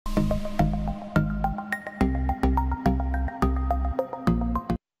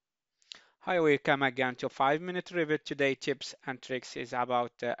Hi, welcome again to 5 Minute Revit. Today, tips and tricks is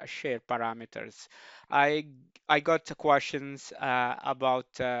about share parameters. I I got questions about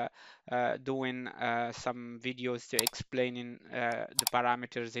doing some videos to explaining the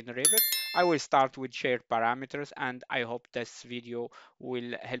parameters in Revit. I will start with shared parameters, and I hope this video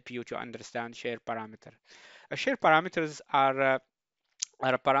will help you to understand share parameter. Share parameters are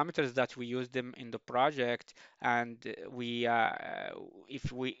parameters that we use them in the project, and we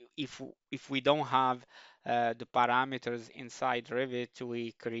if we don't have the parameters inside Revit,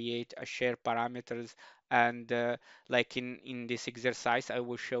 we create a share parameters. And like in this exercise, I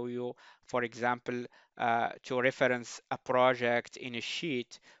will show you, for example, to reference a project in a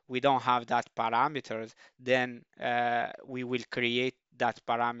sheet, we don't have that parameters, then we will create that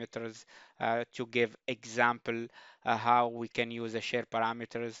parameters to give example how we can use the share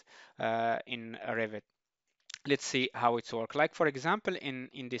parameters in Revit. Let's see how it's work. Like for example,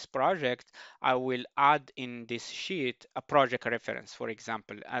 in this project, I will add in this sheet a project reference, for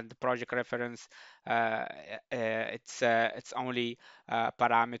example, and the project reference it's only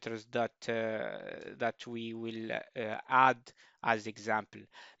parameters that we will add as example.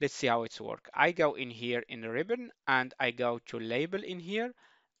 Let's see how it's work. I go in here in the ribbon and I go to label in here,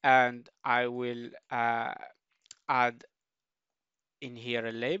 and I will add in here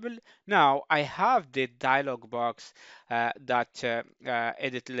a label. Now I have the dialog box that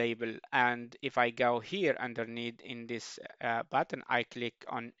edit label, and if I go here underneath in this button, I click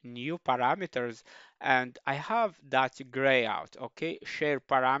on new parameters, and I have that gray out. Okay, share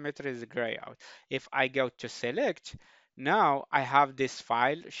parameter is gray out. If I go to select, now I have this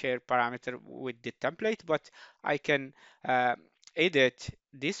file share parameter with the template, but I can edit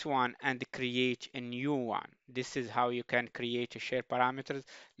this one and create a new one. This is how you can create a share parameters.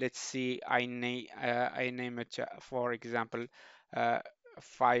 Let's see, I name it for example, uh,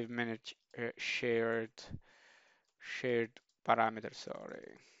 5 minute shared parameter.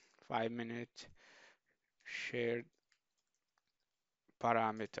 Sorry, 5 minute shared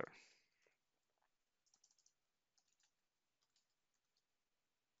parameter.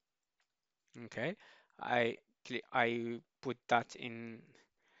 Okay, I put that in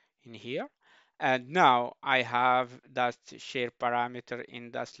here. And now I have that share parameter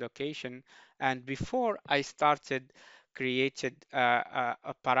in that location. And before I started created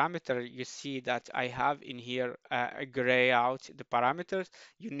a parameter, you see that I have in here a gray out the parameters.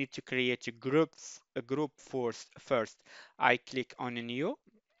 You need to create a group first. I click on a new.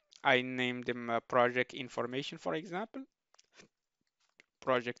 I name them project information, for example,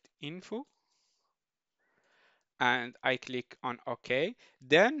 project info, and I click on OK.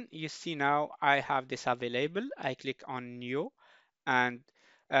 Then you see now I have this available. I click on new, and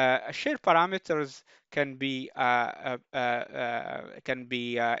share parameters can be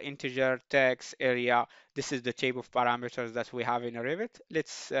integer, text, area. This is the type of parameters that we have in Revit.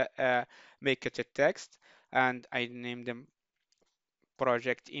 Let's make it a text, and I name them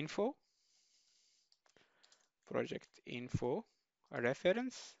project info, project info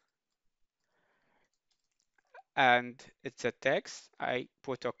reference, and it's a text. I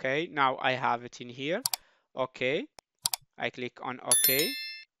put OK. Now I have it in here. OK. I click on OK.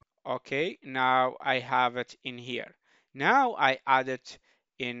 OK. Now I have it in here. Now I add it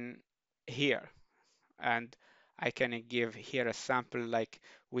in here, and I can give here a sample. Like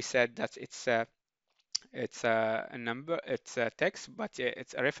we said that it's a number, it's a text, but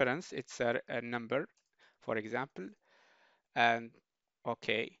it's a reference. It's a number, for example. And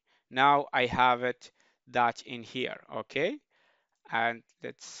OK. Now I have it that in here. OK. And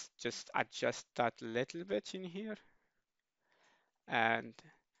let's just adjust that a little bit in here. And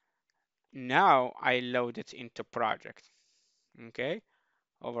now I load it into project. Okay,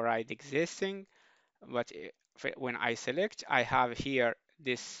 override existing. But when I select, I have here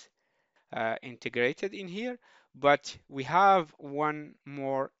this integrated in here. But we have one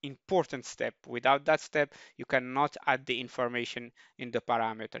more important step. Without that step, you cannot add the information in the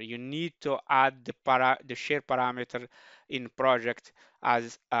parameter. You need to add the share parameter in project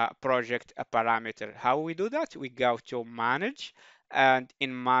as a project a parameter. How we do that? We go to manage, and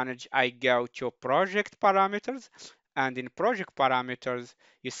in manage, I go to project parameters. And in project parameters,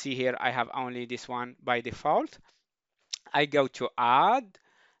 you see here, I have only this one by default. I go to add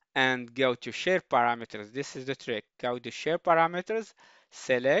and go to share parameters. This is the trick. Go to share parameters,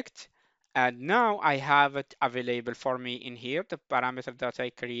 select, and now I have it available for me in here. The parameter that I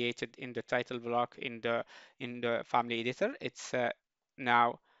created in the title block in the family editor. It's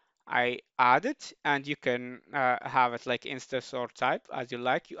now I add it, and you can have it like instance or type as you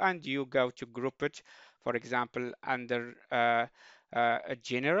like, and you go to group it, for example, under a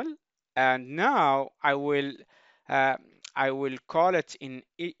general, And now uh, I will call it in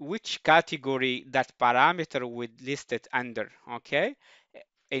which category that parameter would list it under. Okay.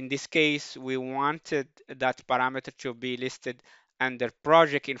 In this case, we wanted that parameter to be listed under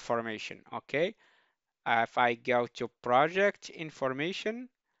project information. Okay. If I go to project information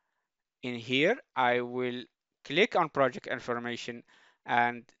in here, I will click on project information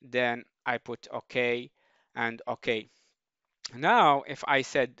and then I put OK and OK. Now, if I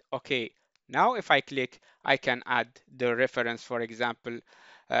said OK, now if I click, I can add the reference, for example,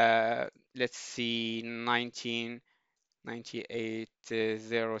 let's see, 1998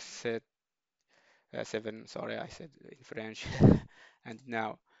 07, sorry, I said in French, and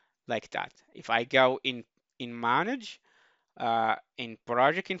now like that. If I go in manage, in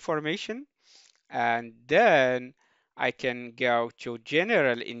project information, and then I can go to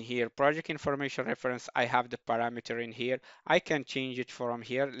general in here, project information reference. I have the parameter in here. I can change it from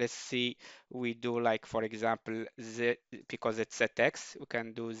here. Let's see, we do like, for example, Z, because it's a text, we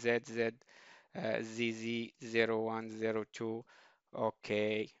can do ZZ ZZ0102.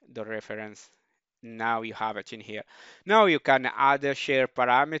 Okay, the reference. Now you have it in here. Now you can add a share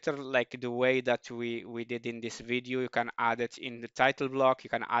parameter like the way that we did in this video. You can add it in the title block.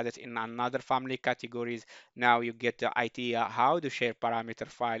 You can add it in another family categories. Now you get the idea how the share parameter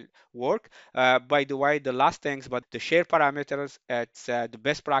file work. By the way, the last things, but the share parameters, it's the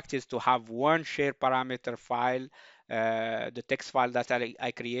best practice to have one share parameter file, the text file that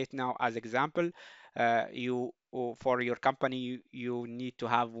I create now as example. You for your company, you need to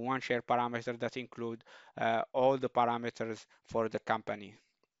have one share parameter that include all the parameters for the company.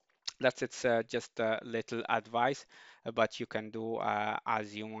 That's it's just a little advice, but you can do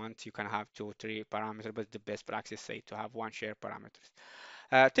as you want. You can have two, three parameters, but the best practice say to have one share parameters.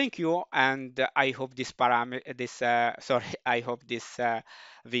 Thank you, and I hope this parameter, this sorry, I hope this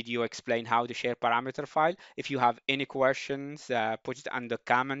video explain how to share parameter file. If you have any questions, put it on the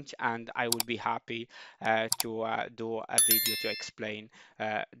comment, and I will be happy to do a video to explain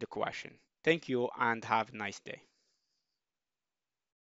the question. Thank you, and have a nice day.